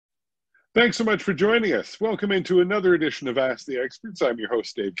Thanks so much for joining us. Welcome into another edition of Ask the Experts. I'm your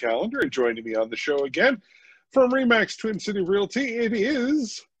host, Dave Callender, and joining me on the show again from Remax Twin City Realty, it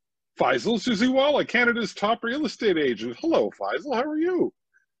is Faisal Suziwala, Canada's top real estate agent. Hello, Faisal. How are you?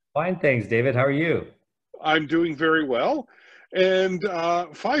 Fine, thanks, David. How are you? I'm doing very well. And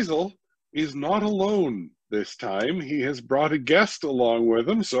Faisal is not alone this time. He has brought a guest along with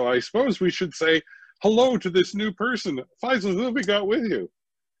him. So I suppose we should say hello to this new person. Faisal, who have we got with you?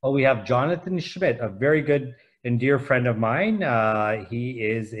 Well, we have Jonathan Schmidt, a very good and dear friend of mine. He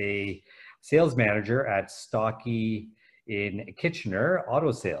is a sales manager at Stockie in Kitchener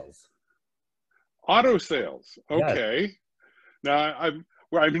Auto Sales. Auto sales. Yes. Okay. Now,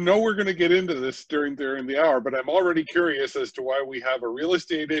 I know we're going to get into this during the hour, but I'm already curious as to why we have a real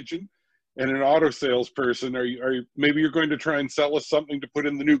estate agent and an auto salesperson. Maybe you're going to try and sell us something to put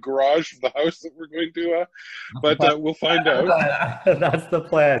in the new garage of the house that we're going to, but we'll find out. That's the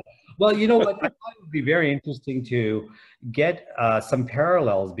plan. Well, you know what? I thought it would be very interesting to get some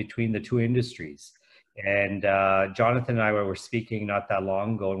parallels between the two industries. And Jonathan and I were speaking not that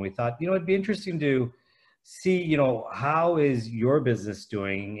long ago, and we thought, it'd be interesting to see, how is your business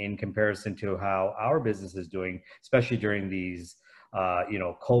doing in comparison to how our business is doing, especially during these,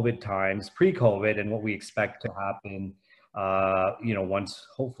 COVID times, pre-COVID, and what we expect to happen, once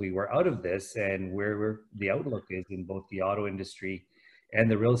hopefully we're out of this, and where the outlook is in both the auto industry and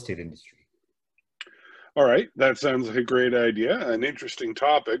the real estate industry. All right, that sounds like a great idea, an interesting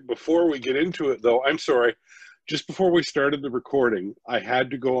topic. Before we get into it, though, I'm sorry, just before we started the recording, I had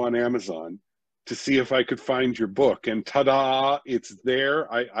to go on Amazon to see if I could find your book, and ta-da, it's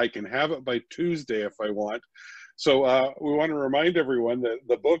there. I can have it by Tuesday if I want. So we want to remind everyone that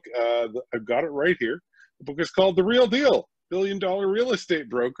the book, I've got it right here. The book is called The Real Deal, $1 Billion Real Estate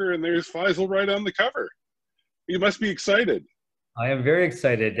Broker, and there's Faisal right on the cover. You must be excited. I am very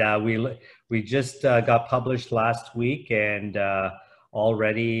excited. We just got published last week, and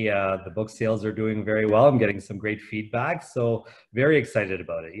already the book sales are doing very well. I'm getting some great feedback, so very excited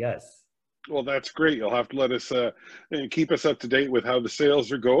about it. Yes. Well, that's great. You'll have to let us keep us up to date with how the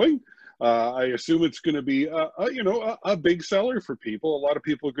sales are going. I assume it's going to be a big seller for people. A lot of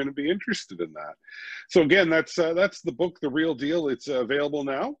people are going to be interested in that. So again, that's the book, The Real Deal. It's available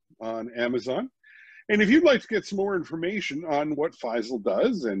now on Amazon. And if you'd like to get some more information on what Faisal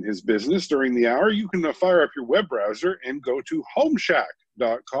does and his business during the hour, you can fire up your web browser and go to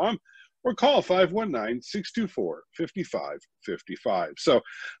homeshack.com or call 519-624-5555. So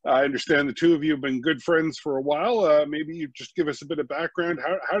I understand the two of you have been good friends for a while. Maybe you just give us a bit of background.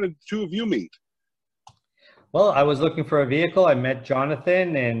 How did the two of you meet? Well, I was looking for a vehicle. I met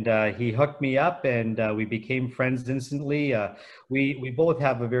Jonathan, and he hooked me up, and we became friends instantly. We both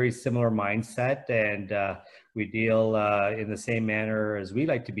have a very similar mindset, and we deal in the same manner as we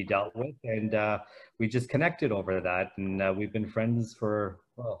like to be dealt with, and we just connected over that, and we've been friends for,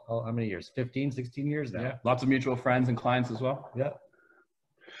 well, how many years? 15, 16 years now. Yeah, lots of mutual friends and clients as well. Yeah.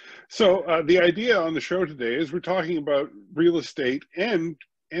 So the idea on the show today is we're talking about real estate and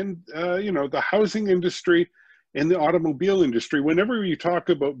the housing industry and the automobile industry. Whenever you talk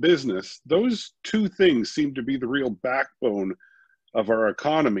about business, those two things seem to be the real backbone of our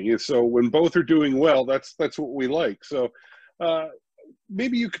economy. And so when both are doing well, that's what we like. So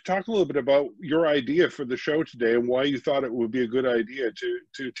maybe you could talk a little bit about your idea for the show today and why you thought it would be a good idea to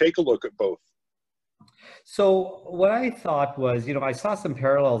take a look at both. So what I thought was, I saw some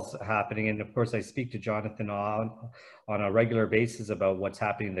parallels happening, and of course I speak to Jonathan on a regular basis about what's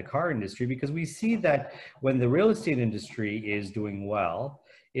happening in the car industry, because we see that when the real estate industry is doing well,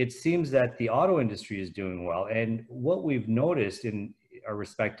 it seems that the auto industry is doing well. And what we've noticed in our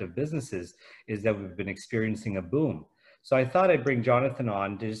respective businesses is that we've been experiencing a boom. So I thought I'd bring Jonathan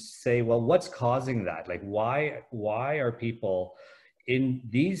on to say, well, what's causing that? Like, why are people in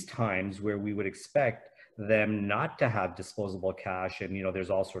these times where we would expect them not to have disposable cash, and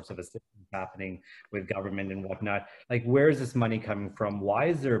there's all sorts of assistance happening with government and whatnot, like, where is this money coming from? Why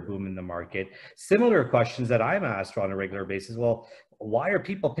is there a boom in the market? Similar questions that I'm asked on a regular basis. Well, why are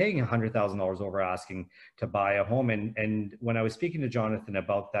people paying $100,000 over asking to buy a home? And when I was speaking to Jonathan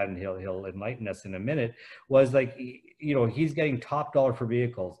about that, and he'll enlighten us in a minute, was like, he's getting top dollar for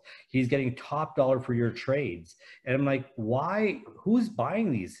vehicles. He's getting top dollar for your trades. And I'm like, why? Who's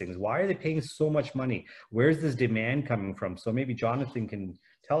buying these things? Why are they paying so much money? Where's this demand coming from? So maybe Jonathan can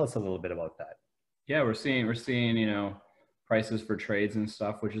tell us a little bit about that. Yeah, we're seeing, prices for trades and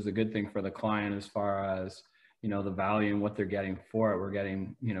stuff, which is a good thing for the client as far as, the value and what they're getting for it. We're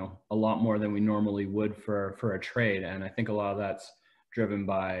getting, a lot more than we normally would for a trade. And I think a lot of that's driven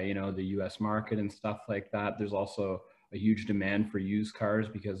by, the US market and stuff like that. There's also a huge demand for used cars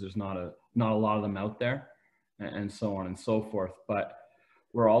because there's not a lot of them out there, and so on and so forth. But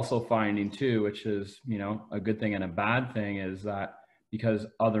we're also finding too, which is, you know, a good thing and a bad thing, is that because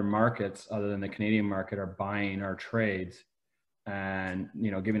other markets other than the Canadian market are buying our trades and,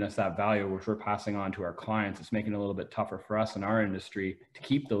 you know, giving us that value, which we're passing on to our clients, it's making it a little bit tougher for us in our industry to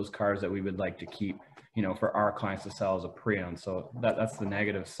keep those cars that we would like to keep, you know, for our clients to sell as a pre-owned. So that's the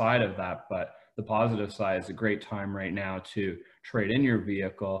negative side of that. But the positive side is a great time right now to trade in your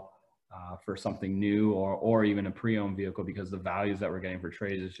vehicle for something new, or even a pre-owned vehicle, because the values that we're getting for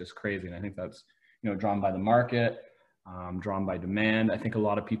trades is just crazy. And I think that's, you know, drawn by the market, drawn by demand. I think a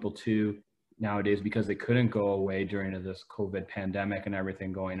lot of people too nowadays, because they couldn't go away during this COVID pandemic and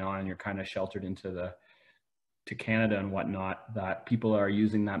everything going on, and you're kind of sheltered to Canada and whatnot, that people are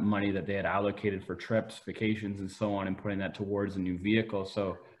using that money that they had allocated for trips, vacations, and so on, and putting that towards a new vehicle.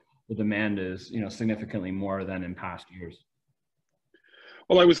 So the demand is, you know, significantly more than in past years.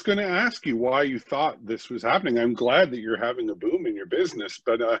 Well, I was going to ask you why you thought this was happening. I'm glad that you're having a boom in your business,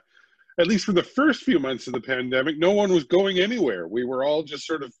 but at least for the first few months of the pandemic, no one was going anywhere. We were all just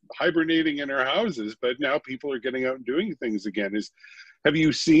sort of hibernating in our houses, but now people are getting out and doing things again. Have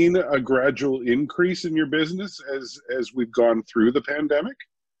you seen a gradual increase in your business as we've gone through the pandemic?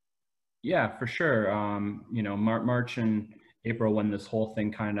 Yeah, for sure. You know, March and April, when this whole thing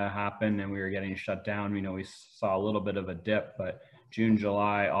kind of happened and we were getting shut down, you know, we saw a little bit of a dip, but June,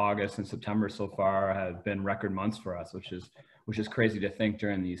 July, August, and September so far have been record months for us, which is crazy to think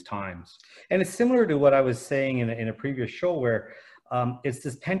during these times. And it's similar to what I was saying in a previous show, where it's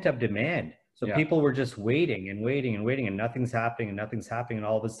this pent up demand. So Yeah. people were just waiting and waiting and waiting, and nothing's happening and nothing's happening. And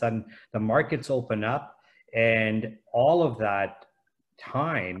all of a sudden the markets open up, and all of that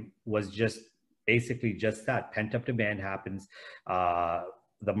time was just basically just that pent up demand happens.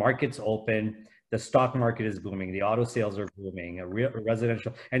 The markets open. The stock market is booming. The auto sales are booming.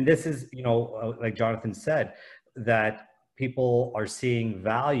 Residential, and this is, you know, like Jonathan said, that people are seeing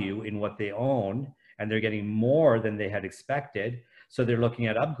value in what they own, and they're getting more than they had expected. So they're looking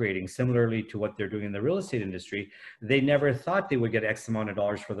at upgrading, similarly to what they're doing in the real estate industry. They never thought they would get X amount of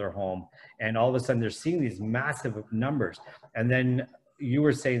dollars for their home, and all of a sudden they're seeing these massive numbers. And then you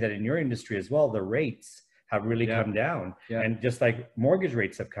were saying that in your industry as well, the rates have really come down, and just like mortgage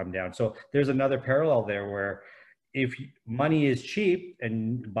rates have come down. So there's another parallel there, where if money is cheap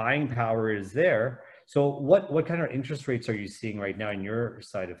and buying power is there. So what kind of interest rates are you seeing right now in your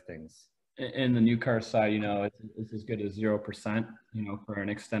side of things? In the new car side, you know, it's as good as 0%, you know, for an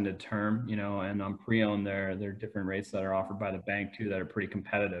extended term, you know, and on pre-owned, there are different rates that are offered by the bank too that are pretty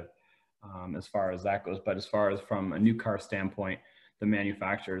competitive as far as that goes. But as far as from a new car standpoint, the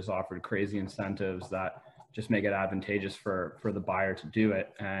manufacturers offered crazy incentives that just make it advantageous for the buyer to do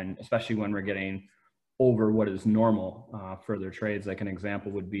it. And especially when we're getting over what is normal for their trades. Like an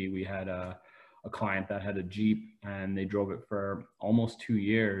example would be, we had a client that had a Jeep and they drove it for almost 2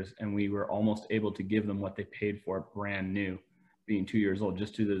 years, and we were almost able to give them what they paid for it brand new, being 2 years old,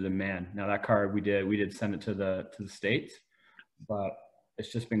 just due to the demand. Now that car, we did send it to the States, but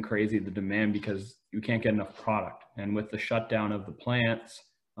it's just been crazy, the demand, because you can't get enough product. And with the shutdown of the plants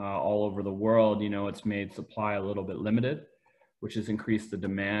all over the world, you know, it's made supply a little bit limited, which has increased the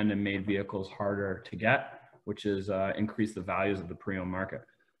demand and made vehicles harder to get, which has increased the values of the pre-owned market.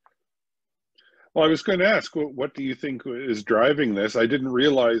 Well, I was going to ask, what do you think is driving this? I didn't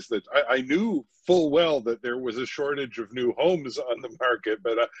realize that. I knew full well that there was a shortage of new homes on the market,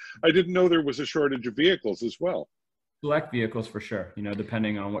 but I didn't know there was a shortage of vehicles as well. Select vehicles for sure. You know,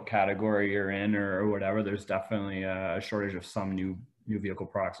 depending on what category you're in or whatever, there's definitely a shortage of some new vehicle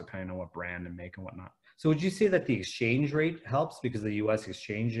products, depending on what brand and make and whatnot. So would you say that the exchange rate helps, because the U.S.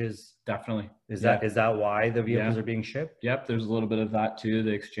 exchanges? Definitely. Is that why the vehicles are being shipped? Yep. There's a little bit of that too.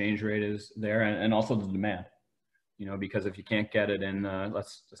 The exchange rate is there, and also the demand, you know, because if you can't get it in,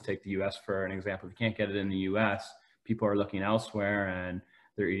 let's just take the U.S. for an example. If you can't get it in the U.S., people are looking elsewhere, and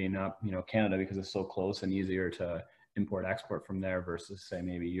they're eating up, you know, Canada, because it's so close and easier to import export from there versus say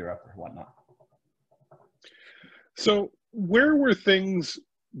maybe Europe or whatnot. So where were things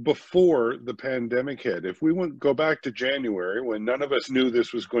before the pandemic hit? If we go back to January, when none of us knew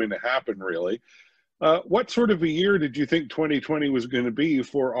this was going to happen really, what sort of a year did you think 2020 was going to be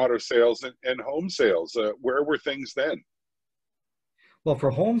for auto sales and home sales? Where were things then? Well,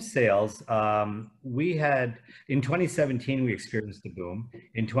 for home sales, we had in 2017 we experienced a boom.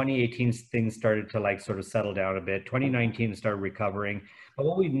 In 2018, things started to like sort of settle down a bit. 2019 started recovering. But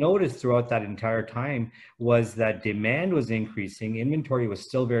what we noticed throughout that entire time was that demand was increasing, inventory was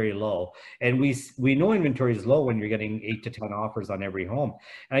still very low, and we know inventory is low when you're getting 8 to 10 offers on every home.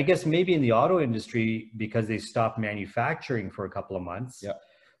 And I guess maybe in the auto industry, because they stopped manufacturing for a couple of months. Yep.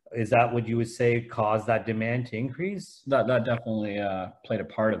 Is that what you would say caused that demand to increase? That definitely played a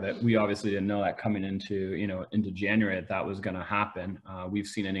part of it. We obviously didn't know that coming into, into January that was going to happen. We've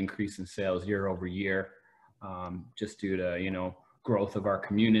seen an increase in sales year over year, just due to, growth of our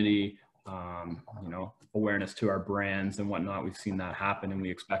community, awareness to our brands and whatnot. We've seen that happen, and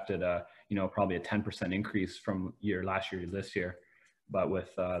we expected probably a 10% increase from last year to this year. But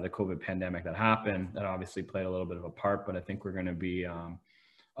with the COVID pandemic that happened, that obviously played a little bit of a part. But I think we're going to be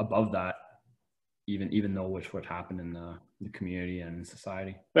above that, even though what happened in the community and in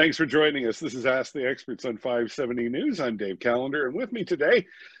society. Thanks for joining us. This is Ask the Experts on 570 News. I'm Dave Callender, and with me today,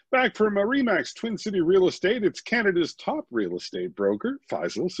 back from Remax Twin City Real Estate, it's Canada's top real estate broker,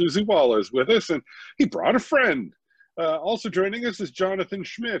 Faisal Suziwala, is with us, and he brought a friend. Also joining us is Jonathan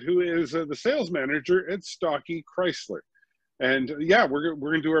Schmidt, who is the sales manager at Stockie Chrysler. And yeah, we're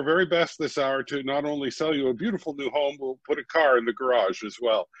going to do our very best this hour to not only sell you a beautiful new home, we'll put a car in the garage as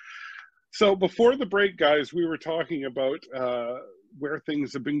well. So before the break, guys, we were talking about where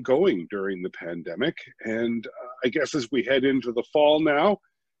things have been going during the pandemic. And I guess as we head into the fall now,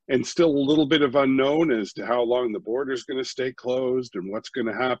 and still a little bit of unknown as to how long the border is going to stay closed and what's going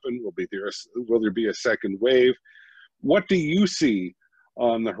to happen. Will there be a second wave? What do you see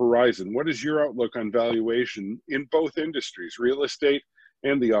on the horizon? What is your outlook on valuation in both industries, real estate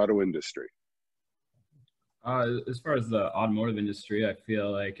and the auto industry? As far as the automotive industry, I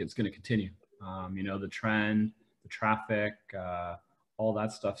feel like it's going to continue. The trend, the traffic, all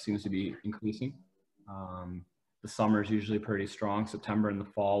that stuff seems to be increasing. The summer is usually pretty strong. September and the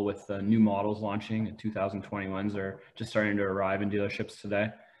fall with the new models launching, and 2021s are just starting to arrive in dealerships today.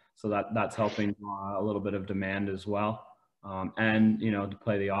 So that's helping a little bit of demand as well. And, to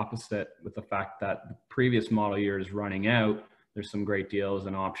play the opposite with the fact that the previous model year is running out, there's some great deals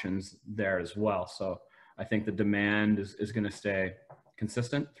and options there as well. So I think the demand is going to stay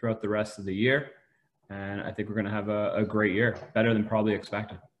consistent throughout the rest of the year. And I think we're going to have a great year, better than probably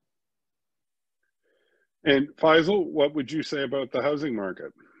expected. And Faisal, what would you say about the housing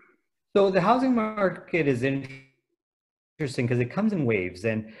market? So the housing market is interesting because it comes in waves,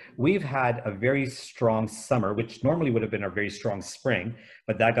 and we've had a very strong summer, which normally would have been a very strong spring,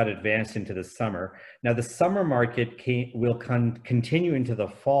 but that got advanced into the summer. Now the summer market will continue into the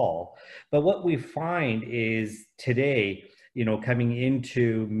fall, but what we find is today, coming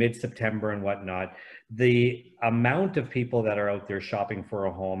into mid-September and whatnot, the amount of people that are out there shopping for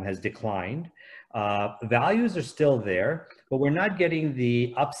a home has declined. Values are still there, but we're not getting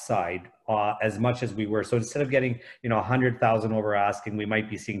the upside as much as we were. So instead of getting 100,000 over asking, we might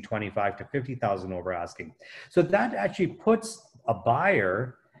be seeing 25 to 50,000 over asking. So that actually puts a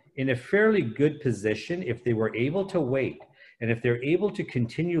buyer in a fairly good position if they were able to wait, and if they're able to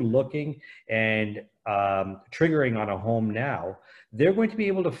continue looking and triggering on a home now, they're going to be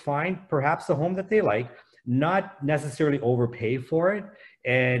able to find perhaps a home that they like, not necessarily overpay for it,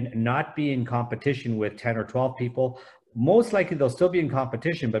 and not be in competition with 10 or 12 people. Most likely they'll still be in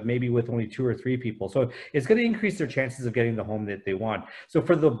competition, but maybe with only 2 or 3 people. So it's going to increase their chances of getting the home that they want. So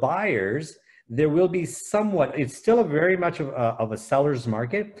for the buyers, there will be somewhat, it's still a very much of a seller's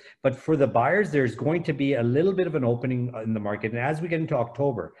market, but for the buyers, there's going to be a little bit of an opening in the market. And as we get into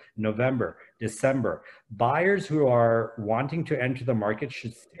October, November, December, buyers who are wanting to enter the market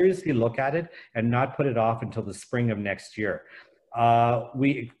should seriously look at it and not put it off until the spring of next year.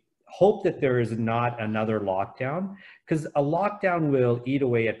 We hope that there is not another lockdown, because a lockdown will eat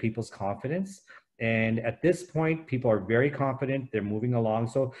away at people's confidence. And at this point, people are very confident, they're moving along.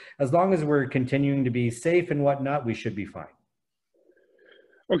 So as long as we're continuing to be safe and whatnot, we should be fine.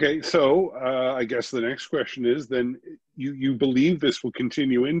 Okay, so I guess the next question is then, you believe this will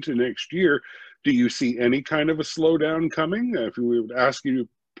continue into next year. Do you see any kind of a slowdown coming? If we would ask you to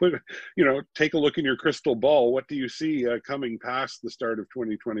take a look in your crystal ball, what do you see coming past the start of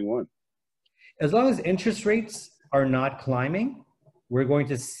 2021? As long as interest rates are not climbing, we're going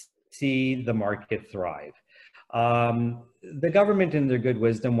to see the market thrive. The government, in their good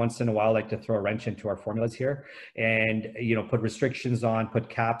wisdom, once in a while like to throw a wrench into our formulas here and put restrictions on, put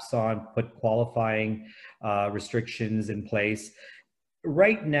caps on, put qualifying restrictions in place.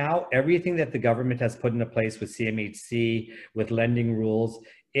 Right now, everything that the government has put into place with CMHC, with lending rules,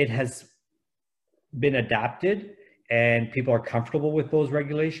 it has been adapted and people are comfortable with those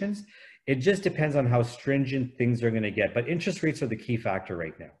regulations. It just depends on how stringent things are going to get. But interest rates are the key factor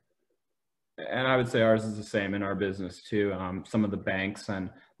right now. And I would say ours is the same in our business too. Some of the banks and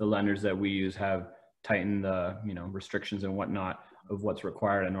the lenders that we use have tightened the restrictions and whatnot of what's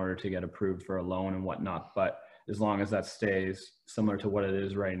required in order to get approved for a loan and whatnot. But as long as that stays similar to what it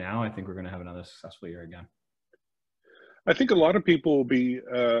is right now, I think we're going to have another successful year again. I think a lot of people will be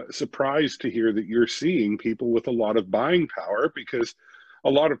surprised to hear that you're seeing people with a lot of buying power, because a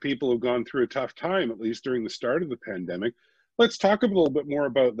lot of people have gone through a tough time, at least during the start of the pandemic. Let's talk a little bit more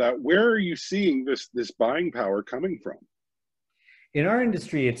about that. Where are you seeing this buying power coming from? In our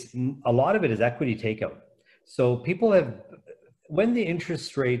industry, a lot of it is equity takeout. So people have, when the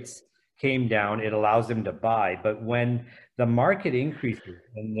interest rates came down, it allows them to buy. But when the market increases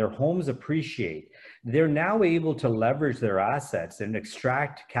and their homes appreciate, they're now able to leverage their assets and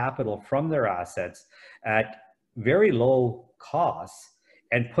extract capital from their assets at very low costs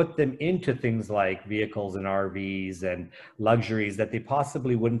and put them into things like vehicles and RVs and luxuries that they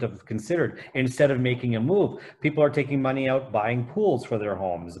possibly wouldn't have considered. Instead of making a move, people are taking money out, buying pools for their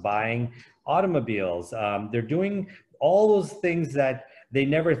homes, buying automobiles. They're doing all those things that they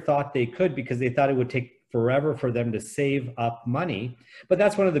never thought they could, because they thought it would take forever for them to save up money. But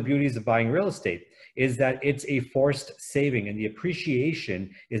that's one of the beauties of buying real estate, is that it's a forced saving, and the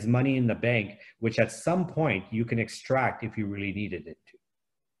appreciation is money in the bank, which at some point you can extract if you really needed it to.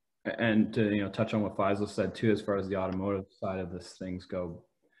 And to touch on what Faisal said too, as far as the automotive side of this things go,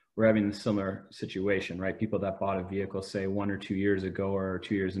 we're having a similar situation, right? People that bought a vehicle, say 1 or 2 years ago, or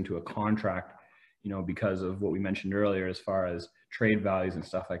 2 years into a contract, because of what we mentioned earlier, as far as trade values and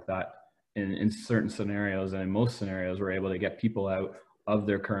stuff like that, in certain scenarios, and in most scenarios, we're able to get people out of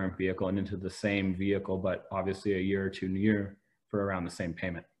their current vehicle and into the same vehicle, but obviously a year or 2 near for around the same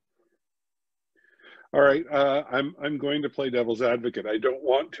payment. All right, I'm going to play devil's advocate. I don't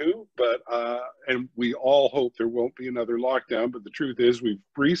want to, but and we all hope there won't be another lockdown. But the truth is, we've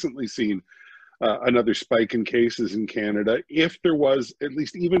recently seen another spike in cases in Canada. If there was at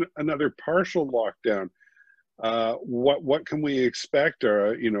least even another partial lockdown, what can we expect?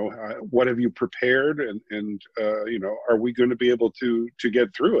 What have you prepared, and are we going to be able to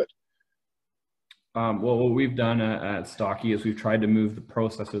get through it? Well, what we've done at Stockie is we've tried to move the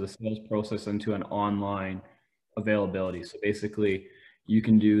process, or the sales process, into an online availability. So basically, you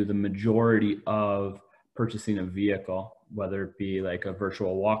can do the majority of purchasing a vehicle, whether it be like a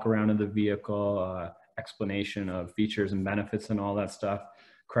virtual walk around of the vehicle, explanation of features and benefits and all that stuff,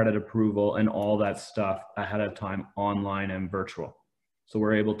 credit approval and all that stuff ahead of time, online and virtual. So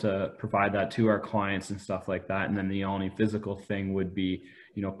we're able to provide that to our clients and stuff like that. And then the only physical thing would be,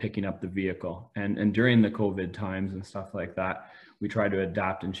 picking up the vehicle. And during the COVID times and stuff like that, we try to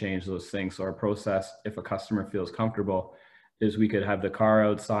adapt and change those things. So our process, if a customer feels comfortable, is we could have the car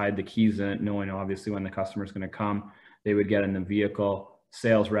outside, the keys in it, knowing obviously when the customer is going to come, they would get in the vehicle.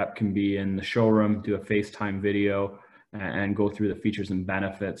 Sales rep can be in the showroom, do a FaceTime video, and go through the features and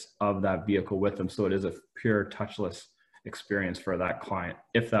benefits of that vehicle with them. So it is a pure touchless experience for that client,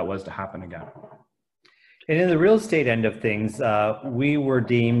 if that was to happen again. And in the real estate end of things, we were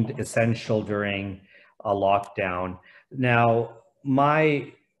deemed essential during a lockdown. Now,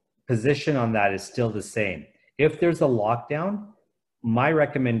 my position on that is still the same. If there's a lockdown, my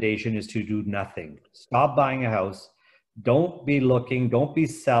recommendation is to do nothing. Stop buying a house. Don't be looking, don't be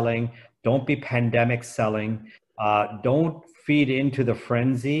selling, don't be pandemic selling. Don't feed into the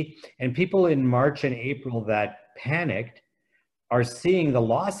frenzy. And people in March and April that panicked are seeing the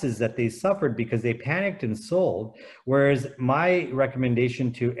losses that they suffered because they panicked and sold. Whereas my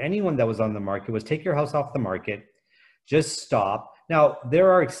recommendation to anyone that was on the market was take your house off the market, just stop. Now,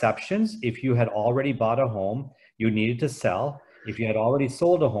 there are exceptions. If you had already bought a home, you needed to sell. If you had already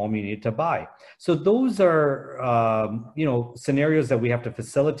sold a home, you needed to buy. So those are, scenarios that we have to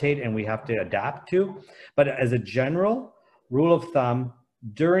facilitate and we have to adapt to. But as a general rule of thumb,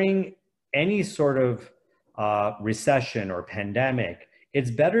 during any sort of recession or pandemic, it's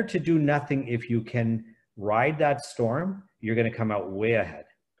better to do nothing. If you can ride that storm, you're going to come out way ahead.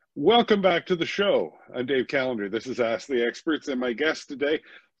 Welcome back to the show. I'm Dave Callender. This is Ask the Experts, and my guest today,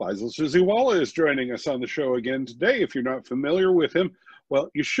 Faisal Suziwala, is joining us on the show again today. If you're not familiar with him,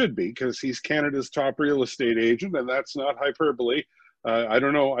 well, you should be, because he's Canada's top real estate agent, and that's not hyperbole. I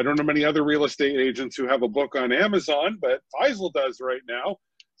don't know many other real estate agents who have a book on Amazon, but Faisal does right now.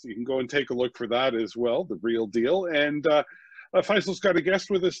 So you can go and take a look for that as well, The Real Deal. And Faisal's got a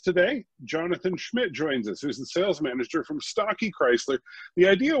guest with us today. Jonathan Schmidt joins us, who's the sales manager from Stockie Chrysler. The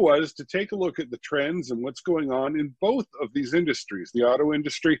idea was to take a look at the trends and what's going on in both of these industries, the auto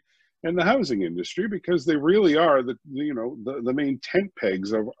industry and the housing industry, because they really are the main tent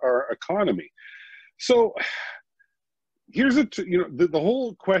pegs of our economy. So here's the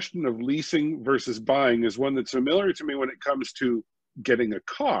whole question of leasing versus buying is one that's familiar to me when it comes to getting a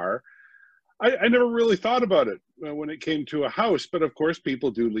car. I never really thought about it when it came to a house, but of course people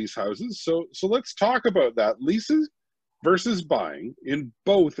do lease houses. So let's talk about that. Leases versus buying in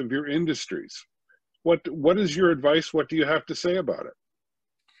both of your industries. What is your advice? What do you have to say about it?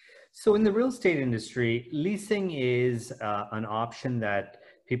 So in the real estate industry, leasing is an option that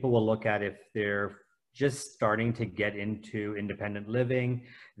people will look at if they're just starting to get into independent living.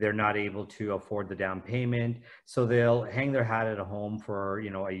 They're not able to afford the down payment. So they'll hang their hat at a home for,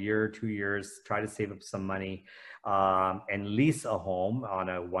 a year, 2 years, try to save up some money, and lease a home on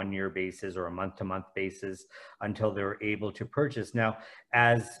a 1-year basis or a month-to-month basis until they're able to purchase. Now,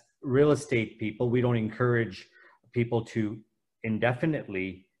 as real estate people, we don't encourage people to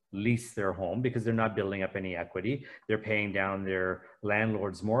indefinitely lease their home because they're not building up any equity. They're paying down their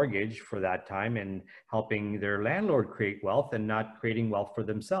landlord's mortgage for that time and helping their landlord create wealth and not creating wealth for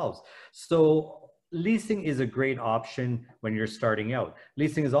themselves. So leasing is a great option when you're starting out.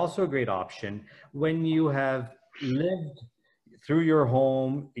 Leasing is also a great option when you have lived through your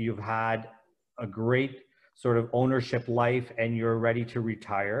home, you've had a great sort of ownership life, and you're ready to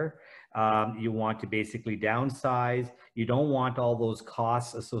retire. You want to basically downsize. You don't want all those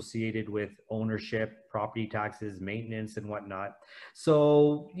costs associated with ownership, property taxes, maintenance, and whatnot.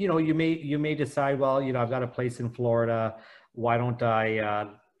 So, you may decide, well, I've got a place in Florida. Why don't I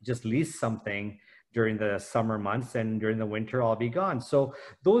just lease something during the summer months, and during the winter I'll be gone. So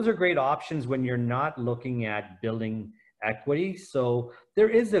those are great options when you're not looking at building equity. So there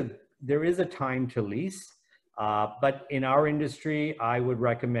is a time to lease. But in our industry, I would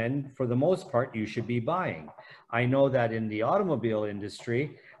recommend, for the most part, you should be buying. I know that in the automobile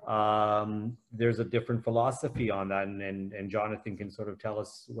industry, there's a different philosophy on that, and Jonathan can sort of tell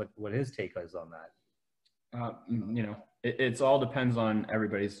us what his take is on that. It's all depends on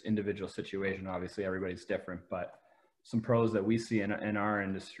everybody's individual situation. Obviously, everybody's different, but some pros that we see in our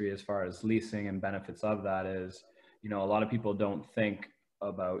industry as far as leasing and benefits of that is, a lot of people don't think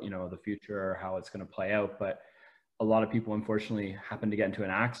about, the future or how it's going to play out, but a lot of people unfortunately happen to get into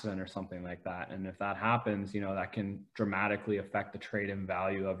an accident or something like that. And if that happens, that can dramatically affect the trade-in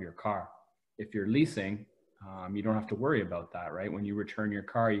value of your car. If you're leasing, you don't have to worry about that, right? When you return your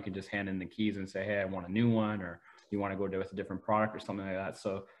car, you can just hand in the keys and say, hey, I want a new one, or you want to go with a different product or something like that.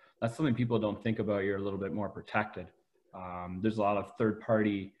 So that's something people don't think about. You're a little bit more protected. There's a lot of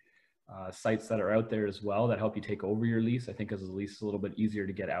third-party sites that are out there as well that help you take over your lease. I think because the lease is a little bit easier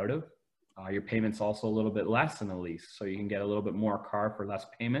to get out of. Your payment's also a little bit less in a lease, so you can get a little bit more car for less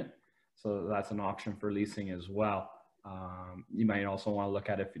payment. So that's an option for leasing as well. You might also want to look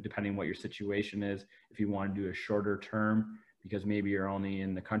at it, depending what your situation is, if you want to do a shorter term, because maybe you're only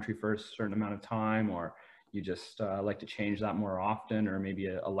in the country for a certain amount of time, or you just like to change that more often, or maybe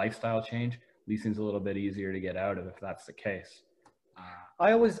a lifestyle change. Leasing's a little bit easier to get out of if that's the case.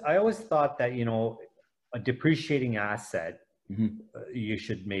 I always thought that, a depreciating asset, you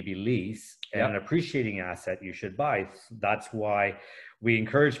should maybe lease, and an appreciating asset you should buy. That's why we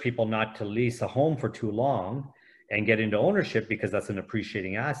encourage people not to lease a home for too long and get into ownership, because that's an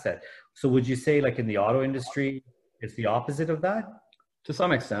appreciating asset. So would you say, like in the auto industry, it's the opposite of that? To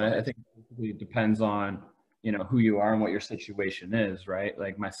some extent, I think it depends on, who you are and what your situation is, right?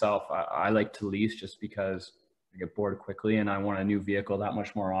 Like myself, I like to lease just because I get bored quickly and I want a new vehicle that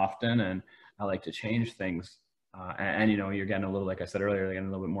much more often, and I like to change things. And you're getting a little, like I said earlier, you're getting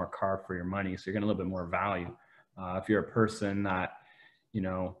a little bit more car for your money. So you're getting a little bit more value. If you're a person that,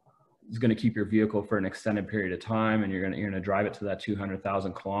 is going to keep your vehicle for an extended period of time, and you're going to drive it to that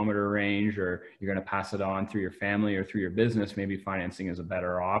 200,000 kilometer range, or you're going to pass it on through your family or through your business, maybe financing is a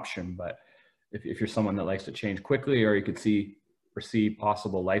better option. But if you're someone that likes to change quickly, or you could foresee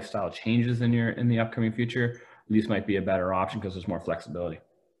possible lifestyle changes in the upcoming future, lease might be a better option because there's more flexibility.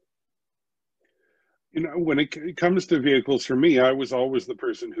 When it comes to vehicles, for me, I was always the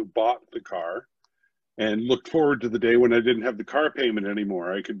person who bought the car and looked forward to the day when I didn't have the car payment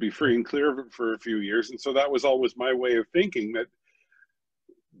anymore. I could be free and clear of it for a few years. And so that was always my way of thinking. That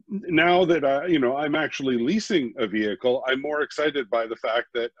now that I'm actually leasing a vehicle, I'm more excited by the fact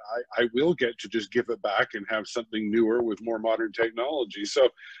that I will get to just give it back and have something newer with more modern technology. So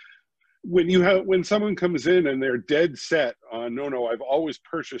when someone comes in and they're dead set on, no, I've always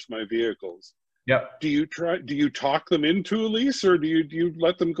purchased my vehicles. Yep. Do you talk them into a lease, or do you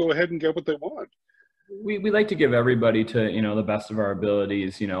let them go ahead and get what they want? We like to give everybody, to the best of our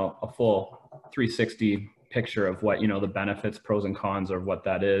abilities, a full 360 picture of what, the benefits, pros and cons of what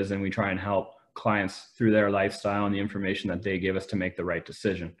that is. And we try and help clients through their lifestyle and the information that they give us to make the right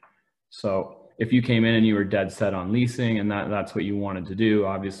decision. So if you came in and you were dead set on leasing and that's what you wanted to do,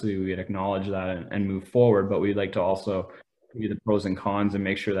 obviously we would acknowledge that and move forward, but we'd like to also give you the pros and cons and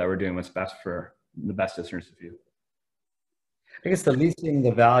make sure that we're doing what's best for the best interest of you. I guess the leasing,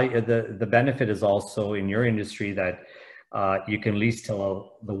 the value, the benefit is also in your industry that you can lease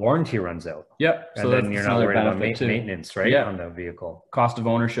till the warranty runs out. Yep. And so then you're not worried about maintenance, right? Yeah. On the vehicle. Cost of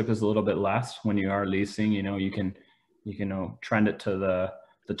ownership is a little bit less when you are leasing. You can trend it to the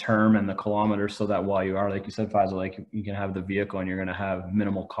term and the kilometers, so that while you are, like you said, Faisal, like you can have the vehicle and you're going to have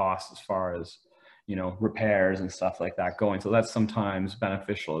minimal costs as far as repairs and stuff like that going. So that's sometimes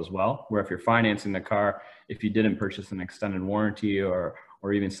beneficial as well, where if you're financing the car, if you didn't purchase an extended warranty or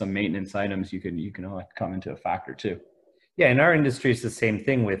even some maintenance items, you can come into a factor too. Yeah, in our industry, it's the same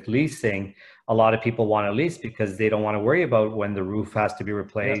thing with leasing. A lot of people want to lease because they don't want to worry about when the roof has to be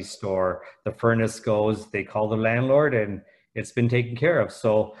replaced or the furnace goes. They call the landlord and it's been taken care of.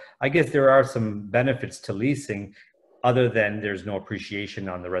 So I guess there are some benefits to leasing other than there's no appreciation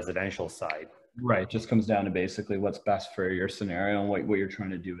on the residential side. Right. It just comes down to basically what's best for your scenario and what you're trying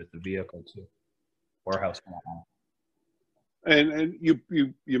to do with the vehicle too, or house. And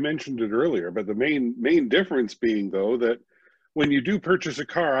you mentioned it earlier, but the main difference being though that when you do purchase a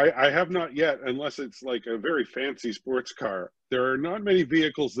car, I have not yet, unless it's like a very fancy sports car, there are not many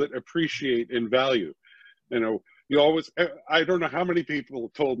vehicles that appreciate in value. You always, I don't know how many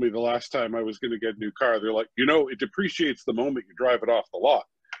people told me the last time I was going to get a new car, they're like, it depreciates the moment you drive it off the lot.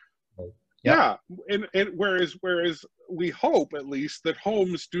 Yep. Yeah, and whereas we hope at least that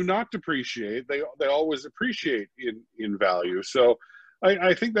homes do not depreciate; they always appreciate in value. So,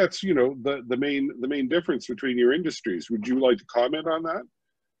 I think that's the main difference between your industries. Would you like to comment on that?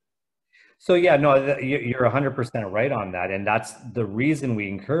 So yeah, no, you're 100% right on that, and that's the reason we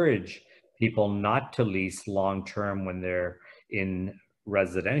encourage people not to lease long term when they're in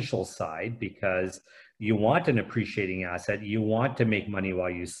residential side, because you want an appreciating asset. You want to make money while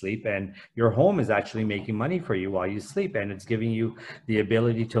you sleep, and your home is actually making money for you while you sleep, and it's giving you the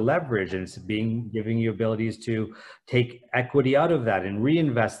ability to leverage, and it's giving you abilities to take equity out of that and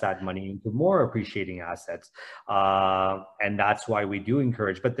reinvest that money into more appreciating assets. And that's why we do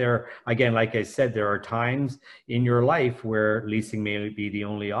encourage. But there, again, like I said, there are times in your life where leasing may be the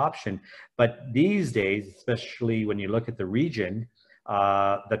only option. But these days, especially when you look at the region,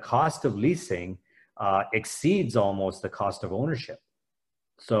 the cost of leasing exceeds almost the cost of ownership.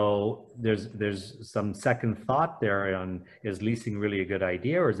 So there's some second thought there on, is leasing really a good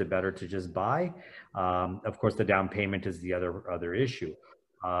idea, or is it better to just buy? Of course, the down payment is the other issue.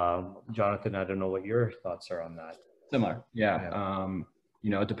 Jonathan, I don't know what your thoughts are on that. Similar, yeah.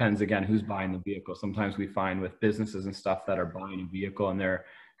 It depends again who's buying the vehicle. Sometimes we find with businesses and stuff that are buying a vehicle and they're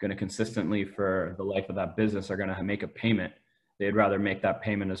going to consistently, for the life of that business, are going to make a payment. They'd rather make that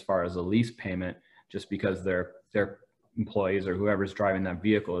payment as far as a lease payment, just because their employees or whoever's driving that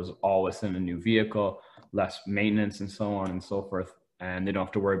vehicle is always in a new vehicle, less maintenance and so on and so forth. And they don't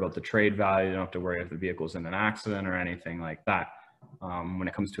have to worry about the trade value. They don't have to worry if the vehicle's in an accident or anything like that. When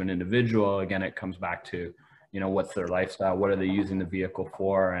it comes to an individual, again, it comes back to, what's their lifestyle? What are they using the vehicle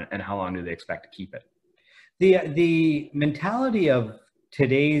for? And how long do they expect to keep it? The mentality of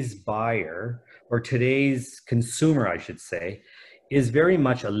today's buyer, or today's consumer, I should say, is very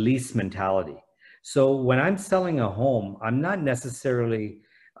much a lease mentality. So when I'm selling a home, I'm not necessarily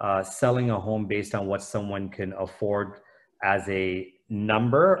selling a home based on what someone can afford as a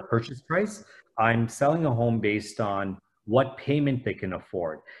number, purchase price. I'm selling a home based on what payment they can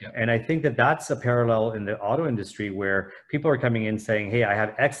afford. Yep. And I think that that's a parallel in the auto industry, where people are coming in saying, hey, I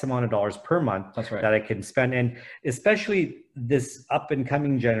have X amount of dollars per month that I can spend. And especially this up and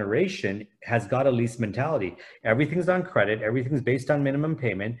coming generation has got a lease mentality. Everything's on credit. Everything's based on minimum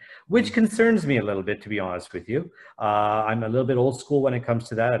payment, which concerns me a little bit, to be honest with you. I'm a little bit old school when it comes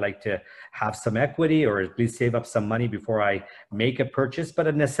to that. I'd like to have some equity, or at least save up some money before I make a purchase. But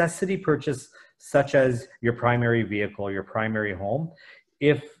a necessity purchase, such as your primary vehicle, your primary home,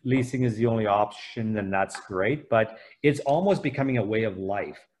 if leasing is the only option, then that's great. But it's almost becoming a way of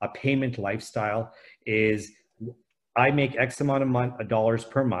life. A payment lifestyle is, I make X amount of dollars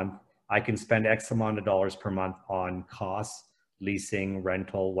per month. I can spend X amount of dollars per month on costs, leasing,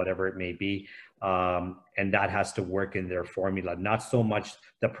 rental, whatever it may be. And that has to work in their formula, not so much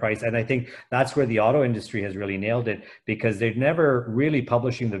the price. And I think that's where the auto industry has really nailed it, because they're never really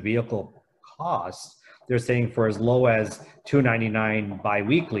publishing the vehicle costs. They're saying for as low as $299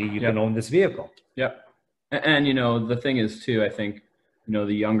 bi-weekly, you can own this vehicle. Yep. And the thing is too, I think, you know,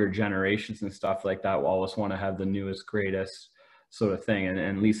 the younger generations and stuff like that will always want to have the newest, greatest sort of thing.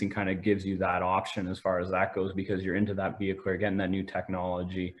 And leasing kind of gives you that option as far as that goes, because you're into that vehicle, you're getting that new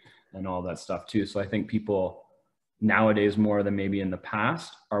technology and all that stuff too. So I think people nowadays, more than maybe in the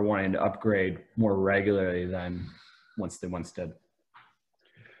past, are wanting to upgrade more regularly than once they once did.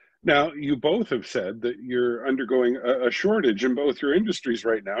 Now, you both have said that you're undergoing a shortage in both your industries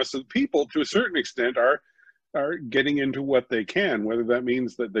right now. So people, to a certain extent, are getting into what they can, whether that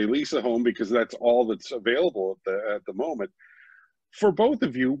means that they lease a home because that's all that's available at the moment. For both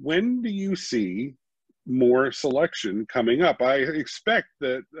of you, when do you see more selection coming up? I expect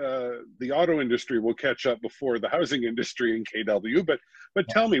that the auto industry will catch up before the housing industry in KW, but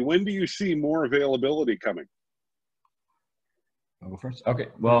tell me, when do you see more availability coming? I'll go first. Okay.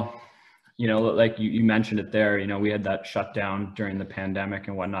 Well, you know, like you mentioned it there, you know, we had that shutdown during the pandemic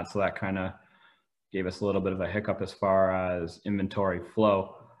and whatnot. So that kind of gave us a little bit of a hiccup as far as inventory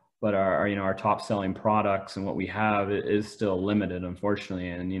flow. But our you know, our top selling products and what we have is still limited, unfortunately.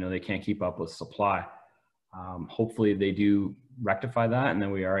 And, you know, they can't keep up with supply. Hopefully they do rectify that, and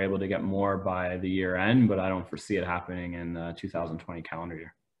then we are able to get more by the year end, but I don't foresee it happening in the 2020 calendar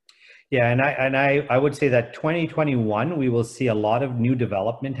year. Yeah, and I would say that 2021, we will see a lot of new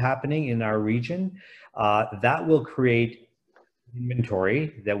development happening in our region. That will create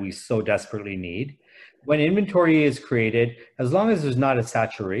inventory that we so desperately need. When inventory is created, as long as there's not a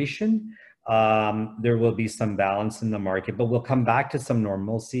saturation, there will be some balance in the market, but we'll come back to some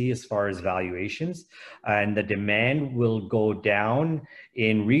normalcy as far as valuations, and the demand will go down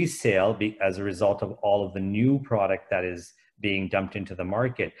in resale as a result of all of the new product that is being dumped into the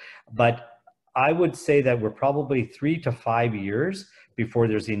market. But I would say that we're probably 3 to 5 years before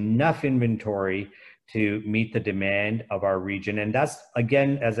there's enough inventory to meet the demand of our region. And that's,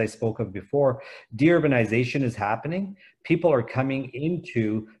 again, as I spoke of before, deurbanization is happening. People are coming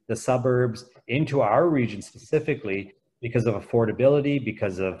into the suburbs, into our region specifically, because of affordability,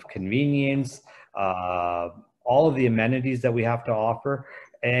 because of convenience, all of the amenities that we have to offer.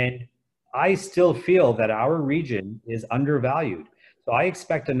 And I still feel that our region is undervalued. So I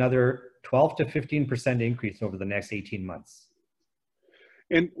expect another 12 to 15% increase over the next 18 months.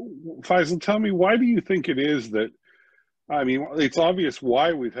 And Faisal, tell me, why do you think it is that, I mean, it's obvious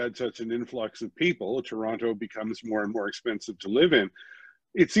why we've had such an influx of people. Toronto becomes more and more expensive to live in.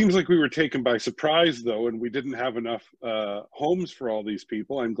 It seems like we were taken by surprise, though, and we didn't have enough homes for all these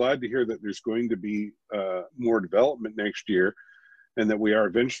people. I'm glad to hear that there's going to be more development next year, and that we are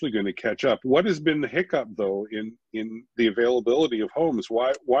eventually going to catch up. What has been the hiccup, though, in the availability of homes?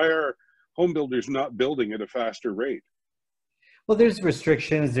 Why are home builders not building at a faster rate? Well, there's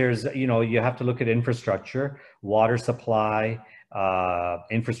restrictions. There's, you know, you have to look at infrastructure, water supply,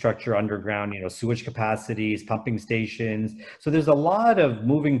 infrastructure underground, you know, sewage capacities, pumping stations. So there's a lot of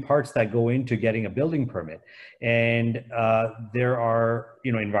moving parts that go into getting a building permit. And there are,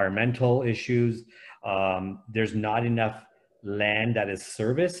 you know, environmental issues. There's not enough land that is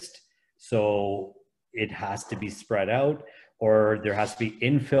serviced, so it has to be spread out, or there has to be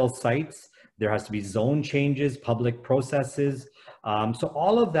infill sites, there has to be zone changes, public processes. So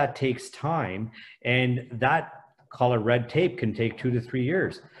all of that takes time, and that, call it red tape, can take 2 to 3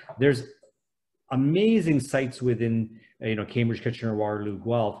 years. There's amazing sites within, you know, Cambridge, Kitchener, Waterloo,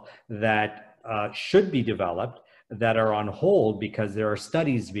 Guelph that should be developed, that are on hold because there are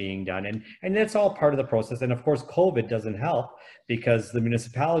studies being done, and that's all part of the process. And of course, COVID doesn't help because the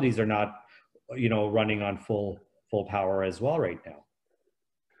municipalities are not, you know, running on full power as well right now.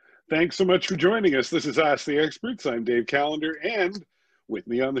 Thanks so much for joining us. This is Ask the Experts. I'm Dave Callender, and with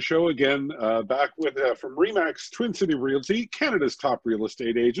me on the show again, back with from Remax Twin City Realty, Canada's top real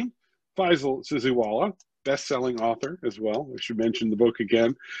estate agent, Faisal Siziwala, best-selling author as well. I should mention the book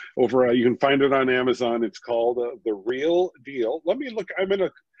again. Over, you can find it on Amazon. It's called The Real Deal. Let me look. I'm in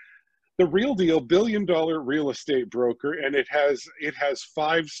The Real Deal, billion-dollar real estate broker, and it has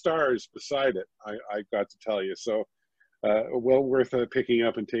 5 stars beside it. I got to tell you. So, well worth picking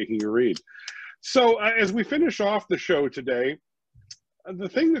up and taking a read. So, as we finish off the show today, the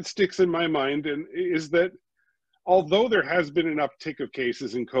thing that sticks in my mind is that although there has been an uptick of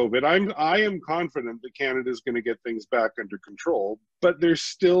cases in COVID, I am confident that Canada is going to get things back under control, but there's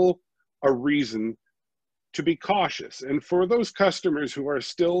still a reason to be cautious. And for those customers who are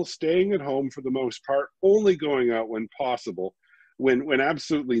still staying at home for the most part, only going out when possible, when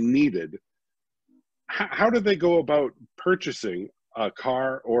absolutely needed, how do they go about purchasing a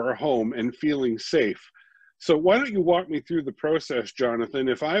car or a home and feeling safe? So why don't you walk me through the process, Jonathan?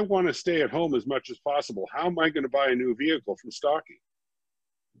 If I want to stay at home as much as possible, how am I going to buy a new vehicle from Stockie?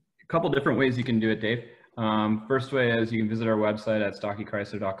 A couple different ways you can do it, Dave. First way is you can visit our website at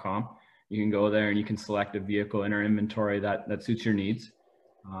stockiechrysler.com. You can go there and you can select a vehicle in our inventory that suits your needs.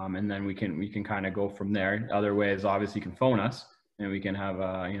 And then we can kind of go from there. Other ways, obviously, you can phone us and we can have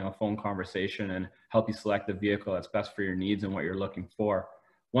a phone conversation and help you select the vehicle that's best for your needs and what you're looking for.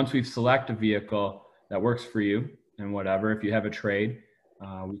 Once we've selected a vehicle that works for you and whatever, if you have a trade,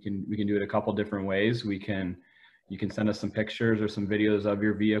 we can do it a couple different ways. You can send us some pictures or some videos of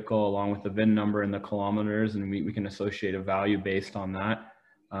your vehicle along with the VIN number and the kilometers, and we can associate a value based on that.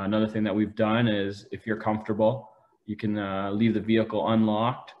 Another thing that we've done is if you're comfortable, you can leave the vehicle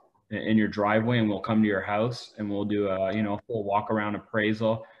unlocked in your driveway and we'll come to your house and we'll do a full walk around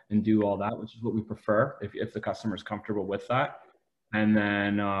appraisal and do all that, which is what we prefer if the customer is comfortable with that. And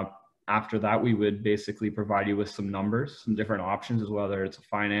then after that, we would basically provide you with some numbers, some different options, as whether it's a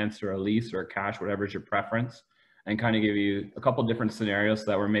finance or a lease or a cash, whatever is your preference, and kind of give you a couple different scenarios so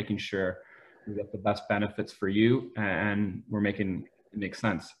that we're making sure we get the best benefits for you and we're making it make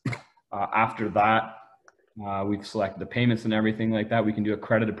sense. After that, we've selected the payments and everything like that. We can do a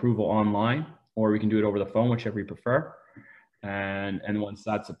credit approval online, or we can do it over the phone, whichever you prefer. And once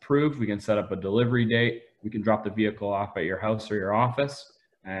that's approved, we can set up a delivery date. We can drop the vehicle off at your house or your office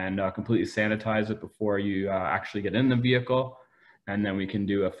and completely sanitize it before you actually get in the vehicle. And then we can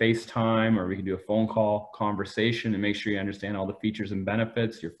do a FaceTime or we can do a phone call conversation and make sure you understand all the features and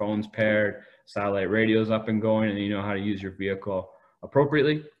benefits. Your phone's paired, satellite radio's up and going, and you know how to use your vehicle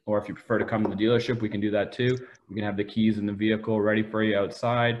appropriately. Or if you prefer to come to the dealership, we can do that too. We can have the keys in the vehicle ready for you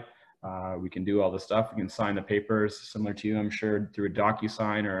outside. We can do all the stuff. We can sign the papers similar to you, I'm sure, through a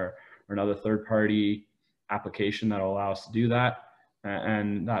DocuSign or another third-party application that will allow us to do that.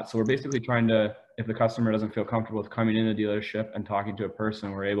 So we're basically trying to, if the customer doesn't feel comfortable with coming in the dealership and talking to a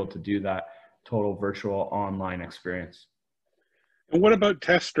person, we're able to do that total virtual online experience. And what about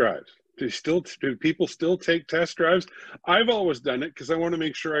test drives? Do people still take test drives? I've always done it because I want to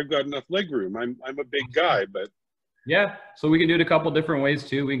make sure I've got enough leg room. I'm a big guy, but yeah, so we can do it a couple different ways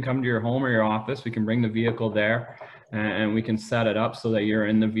too. We can come to your home or your office. We can bring the vehicle there and we can set it up so that you're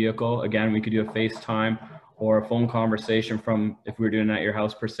in the vehicle. Again, we could do a FaceTime or a phone conversation from, if we were doing it at your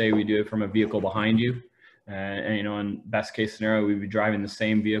house per se, we do it from a vehicle behind you. And in best case scenario, we'd be driving the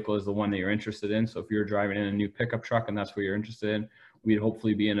same vehicle as the one that you're interested in. So if you're driving in a new pickup truck and that's what you're interested in, we'd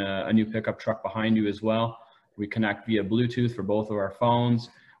hopefully be in a new pickup truck behind you as well. We connect via Bluetooth for both of our phones.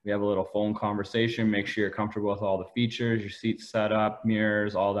 We have a little phone conversation, make sure you're comfortable with all the features, your seats set up,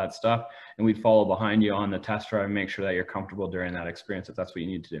 mirrors, all that stuff. And we'd follow behind you on the test drive and make sure that you're comfortable during that experience if that's what you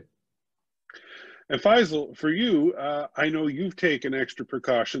need to do. And Faisal, for you, I know you've taken extra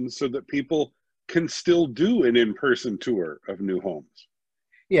precautions so that people can still do an in-person tour of new homes.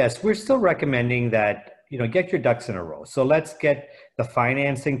 Yes, we're still recommending that, get your ducks in a row. So let's get the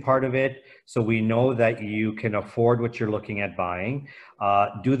financing part of it so we know that you can afford what you're looking at buying.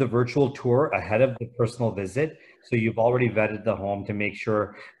 Do the virtual tour ahead of the personal visit. So you've already vetted the home to make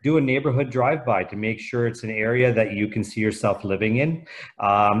sure, do a neighborhood drive-by to make sure it's an area that you can see yourself living in.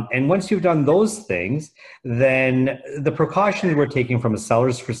 And once you've done those things, then the precaution we're taking from a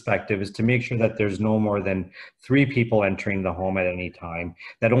seller's perspective is to make sure that there's no more than 3 people entering the home at any time,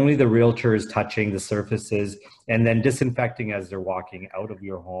 that only the realtor is touching the surfaces and then disinfecting as they're walking out of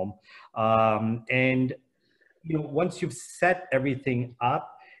your home. Once you've set everything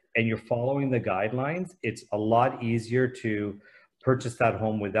up and you're following the guidelines, it's a lot easier to purchase that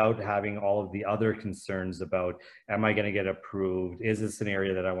home without having all of the other concerns about, am I going to get approved? Is this an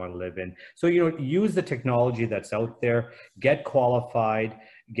area that I want to live in? So, use the technology that's out there, get qualified,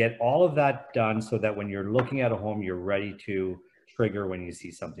 get all of that done so that when you're looking at a home, you're ready to trigger when you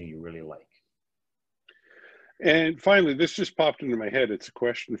see something you really like. And finally, this just popped into my head. It's a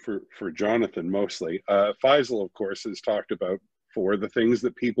question for Jonathan mostly. Faisal, of course, has talked about for the things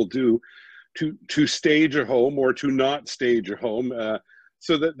that people do to stage a home or to not stage a home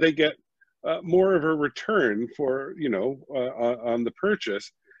so that they get more of a return for, on the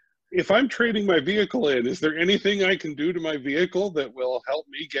purchase. If I'm trading my vehicle in, is there anything I can do to my vehicle that will help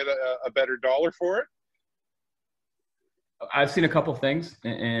me get a better dollar for it? I've seen a couple things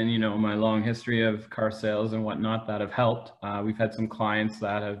and my long history of car sales and whatnot that have helped. We've had some clients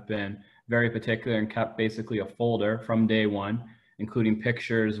that have been very particular and kept basically a folder from day one, including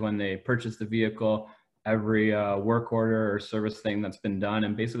pictures when they purchased the vehicle, every work order or service thing that's been done,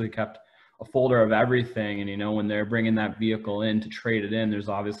 and basically kept a folder of everything. And when they're bringing that vehicle in to trade it in, there's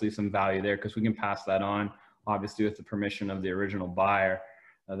obviously some value there because we can pass that on, obviously with the permission of the original buyer,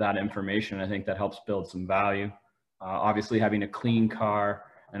 that information. I think that helps build some value. Obviously having a clean car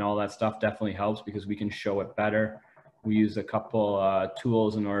and all that stuff definitely helps because we can show it better. we use a couple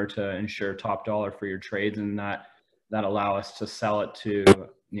tools in order to ensure top dollar for your trades, and that allow us to sell it to,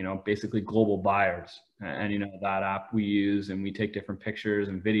 you know, basically global buyers. And, you know, that app we use, and we take different pictures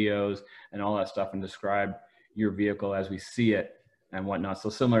and videos and all that stuff and describe your vehicle as we see it and whatnot. So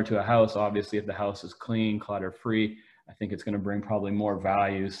similar to a house, obviously, if the house is clean, clutter free, I think it's going to bring probably more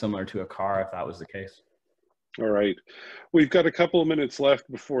value similar to a car if that was the case. All right. We've got a couple of minutes left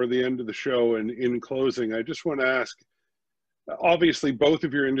before the end of the show. And in closing, I just want to ask, obviously, both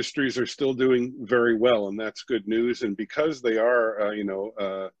of your industries are still doing very well, and that's good news. And because they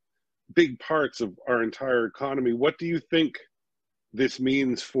are, big parts of our entire economy, what do you think this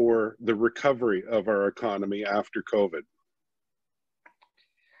means for the recovery of our economy after COVID?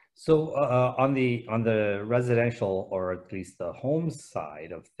 So on the residential, or at least the home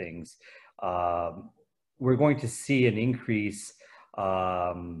side of things, we're going to see an increase.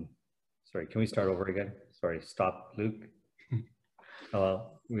 Sorry, can we start over again? Sorry, stop, Luke.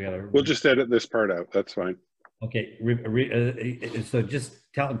 We'll just edit this part out. That's fine. Okay. So just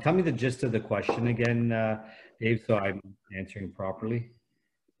tell me the gist of the question again, Dave, so I'm answering properly.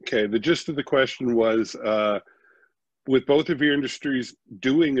 Okay. The gist of the question was, with both of your industries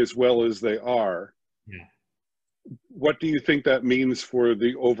doing as well as they are, yeah, what do you think that means for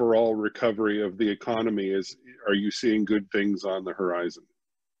the overall recovery of the economy? Are you seeing good things on the horizon?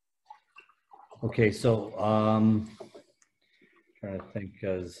 Okay, so trying to think,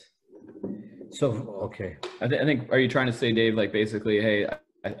 okay. I think, are you trying to say, Dave, like basically, hey,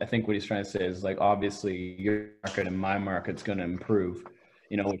 I think what he's trying to say is, like, obviously your market and my market's going to improve,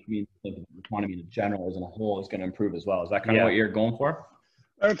 you know, which means the economy in general as a whole is going to improve as well. Is that kind of what you're going for?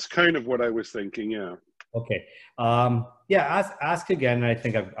 That's kind of what I was thinking, yeah. Okay. Yeah, ask again. I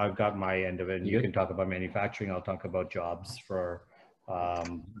think I've got my end of it. And you can talk about manufacturing. I'll talk about jobs for...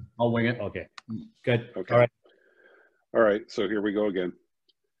 I'll wing it. Okay, good. Okay. All right. All right, so here we go again.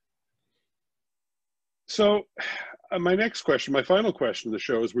 So my next question, my final question of the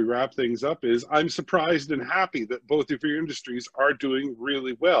show as we wrap things up is, I'm surprised and happy that both of your industries are doing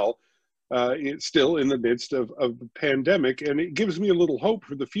really well. It's still in the midst of the pandemic, and it gives me a little hope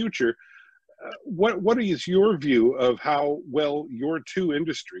for the future. What is your view of how well your two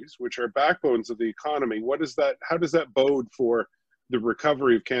industries, which are backbones of the economy, how does that bode for the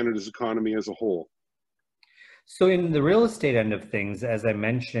recovery of Canada's economy as a whole? So in the real estate end of things, as I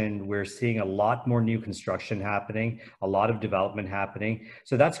mentioned, we're seeing a lot more new construction happening, a lot of development happening.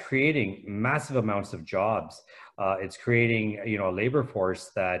 So that's creating massive amounts of jobs. It's creating, a labor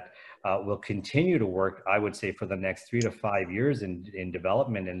force that will continue to work, I would say, for the next 3 to 5 years in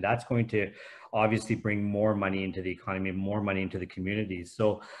development. And that's going to obviously bring more money into the economy, more money into the communities.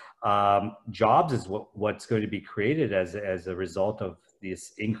 So jobs is what's going to be created as a result of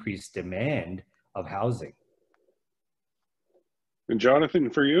this increased demand of housing. And Jonathan,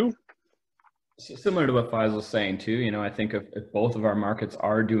 for you? Similar to what Faisal was saying too, I think if both of our markets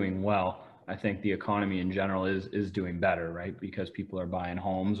are doing well, I think the economy in general is doing better, right? Because people are buying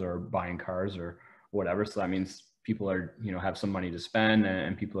homes or buying cars or whatever. So that means people are, have some money to spend,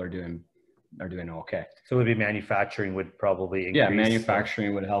 and people are doing okay. So maybe manufacturing would probably increase. Yeah,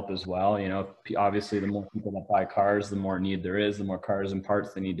 manufacturing would help as well. Obviously the more people that buy cars, the more need there is, the more cars and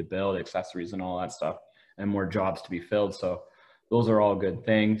parts they need to build, accessories and all that stuff, and more jobs to be filled. So those are all good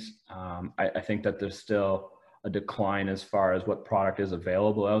things. I think that there's still a decline as far as what product is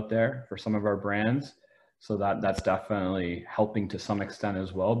available out there for some of our brands. So that's definitely helping to some extent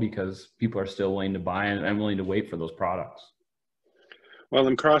as well, because people are still willing to buy and willing to wait for those products. Well,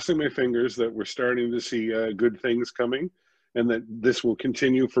 I'm crossing my fingers that we're starting to see good things coming, and that this will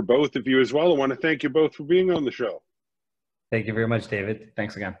continue for both of you as well. I want to thank you both for being on the show. Thank you very much, David.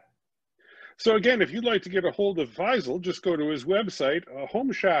 Thanks again. So again, if you'd like to get a hold of Faisal, just go to his website,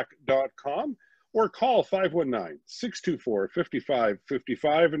 homeshack.com, or call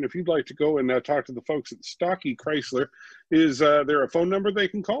 519-624-5555. And if you'd like to go and talk to the folks at Stockie Chrysler, is there a phone number they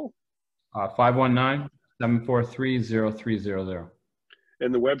can call? 519-743-0300.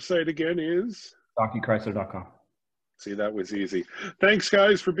 And the website again is? StockieChrysler.com. See, that was easy. Thanks,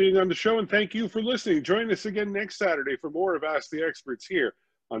 guys, for being on the show, and thank you for listening. Join us again next Saturday for more of Ask the Experts here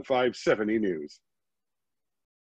on 570 News.